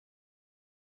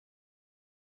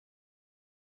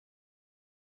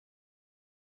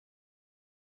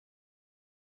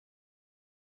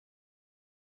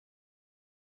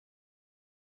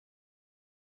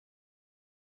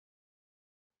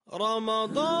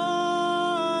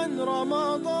رمضان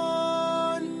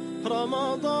رمضان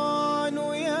رمضان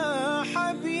يا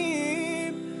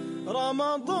حبيب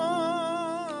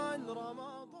رمضان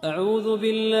أعوذ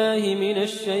بالله من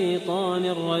الشيطان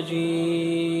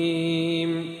الرجيم.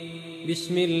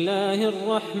 بسم الله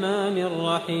الرحمن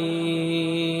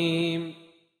الرحيم.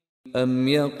 أم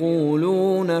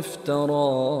يقولون افتراه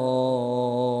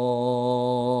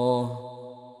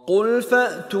قل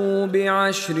فأتوا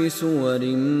بعشر سور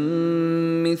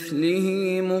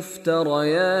مثله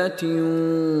مفتريات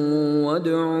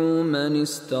وادعوا من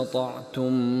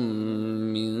استطعتم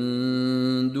من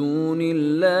دون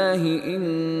الله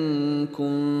إن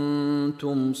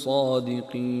كنتم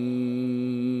صادقين.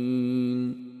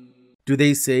 Do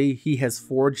they say he has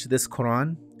forged this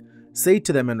Quran? Say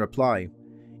to them in reply,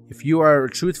 if you are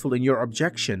truthful in your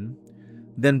objection,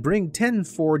 then bring 10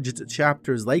 forged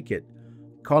chapters like it,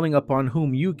 calling upon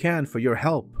whom you can for your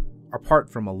help, apart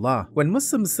from Allah. When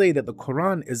Muslims say that the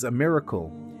Quran is a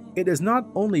miracle, it is not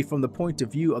only from the point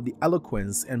of view of the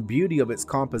eloquence and beauty of its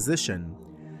composition.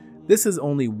 This is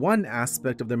only one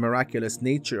aspect of the miraculous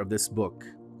nature of this book.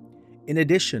 In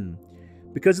addition,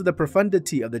 because of the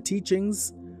profundity of the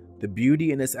teachings, the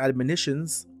beauty in its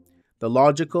admonitions, the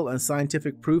logical and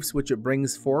scientific proofs which it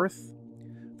brings forth,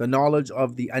 the knowledge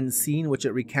of the unseen which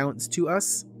it recounts to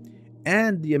us,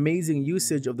 and the amazing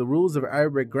usage of the rules of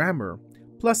Arabic grammar,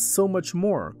 plus so much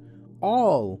more,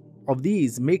 all of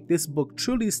these make this book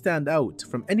truly stand out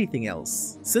from anything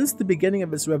else. Since the beginning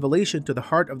of its revelation to the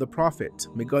heart of the Prophet,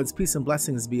 may God's peace and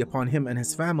blessings be upon him and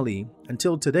his family,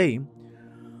 until today,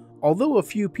 although a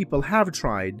few people have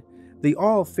tried, they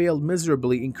all failed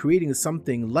miserably in creating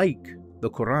something like the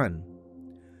Quran.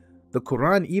 The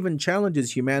Quran even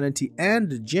challenges humanity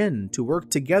and jinn to work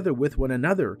together with one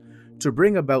another to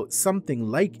bring about something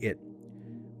like it.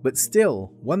 But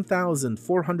still,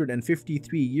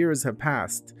 1,453 years have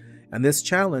passed, and this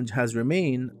challenge has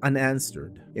remained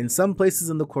unanswered. In some places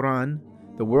in the Quran,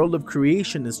 the world of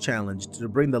creation is challenged to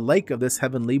bring the like of this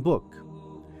heavenly book.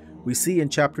 We see in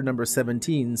chapter number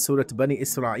 17, Surah Bani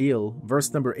Israel,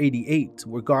 verse number 88,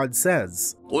 where God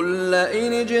says, قُلْ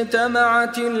لَئِنِ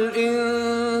اجْتَمَعَتِ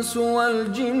الْإِنسُ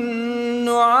وَالْجِنُّ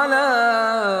عَلَىٰ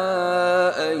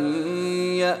أَن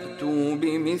يَأْتُوا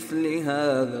بِمِثْلِ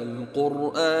هَذَا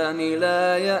الْقُرْآنِ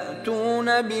لَا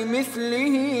يَأْتُونَ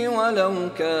بِمِثْلِهِ وَلَوْ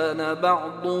كَانَ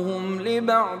بَعْضُهُمْ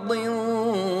لِبَعْضٍ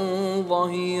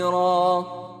ظَهِيرًا.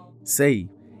 Say,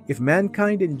 if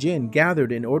mankind and jinn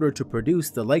gathered in order to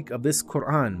produce the like of this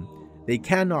Quran, they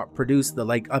cannot produce the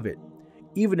like of it,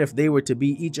 even if they were to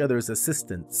be each other's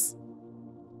assistants.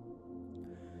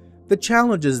 The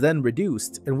challenge is then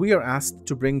reduced, and we are asked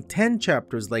to bring 10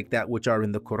 chapters like that which are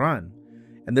in the Quran.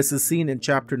 And this is seen in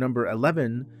chapter number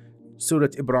 11, Surah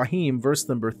Ibrahim, verse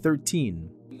number 13.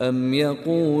 أَمْ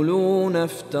يَقُولُونَ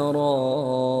افْتَرَاهُ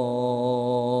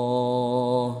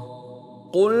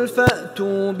قُلْ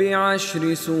فَأْتُوا بِعَشْرِ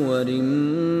سُوَرٍ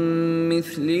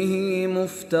مِثْلِهِ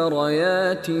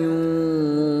مُفْتَرَيَاتٍ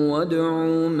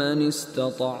وَادْعُوا مَنِ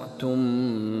اسْتَطَعْتُم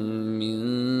مِّن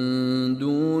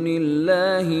دُونِ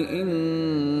اللَّهِ إِن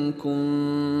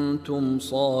كُنتُمْ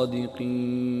صَادِقِينَ.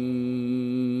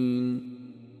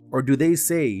 Or do they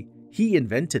say, he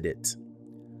invented it?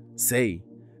 Say,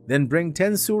 then bring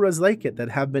 10 surahs like it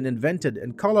that have been invented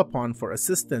and call upon for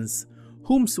assistance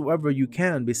whomsoever you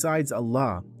can besides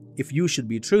Allah, if you should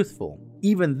be truthful.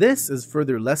 Even this is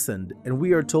further lessened, and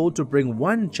we are told to bring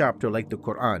one chapter like the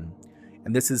Quran.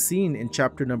 And this is seen in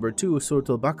chapter number 2, Surah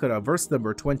Al-Baqarah, verse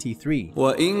number 23.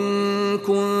 وَإِن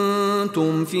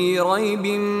كُنتُمْ فِي رَيْبٍ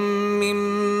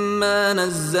مِّمَّا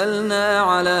نَزَّلْنَا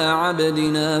عَلَىٰ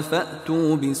عَبْدِنَا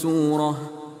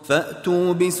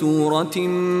فَأْتُوا بِسُورَةٍ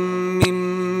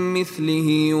مِّن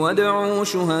مثله وادعوا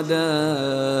شهداءكم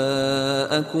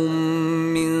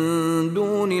من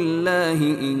دون الله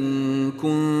إن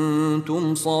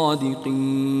كنتم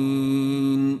صادقين.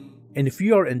 And if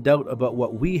you are in doubt about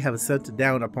what we have sent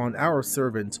down upon our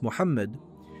servant Muhammad,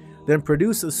 then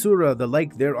produce a surah the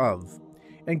like thereof,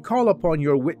 and call upon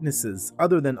your witnesses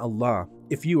other than Allah,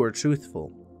 if you are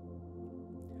truthful.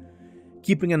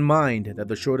 Keeping in mind that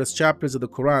the shortest chapters of the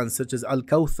Quran, such as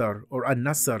Al-Kawthar or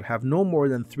An-Nasr, have no more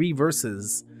than 3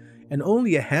 verses and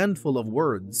only a handful of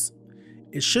words,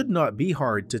 it should not be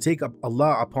hard to take up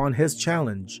Allah upon his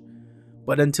challenge,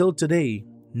 but until today,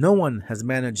 no one has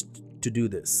managed to do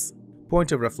this.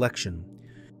 Point of reflection.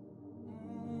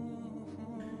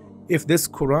 If this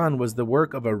Quran was the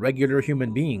work of a regular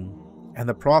human being, and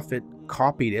the Prophet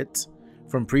copied it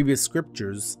from previous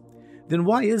scriptures, then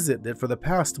why is it that for the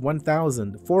past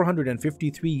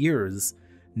 1,453 years,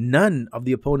 None of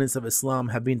the opponents of Islam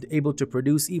have been able to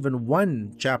produce even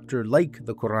one chapter like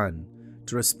the Quran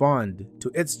to respond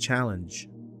to its challenge.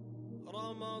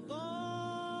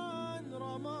 Ramadan,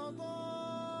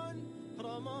 Ramadan,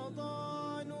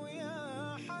 Ramadan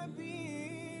ya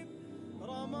Habib.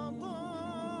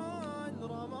 Ramadan,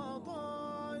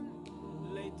 Ramadan,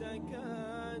 ليتك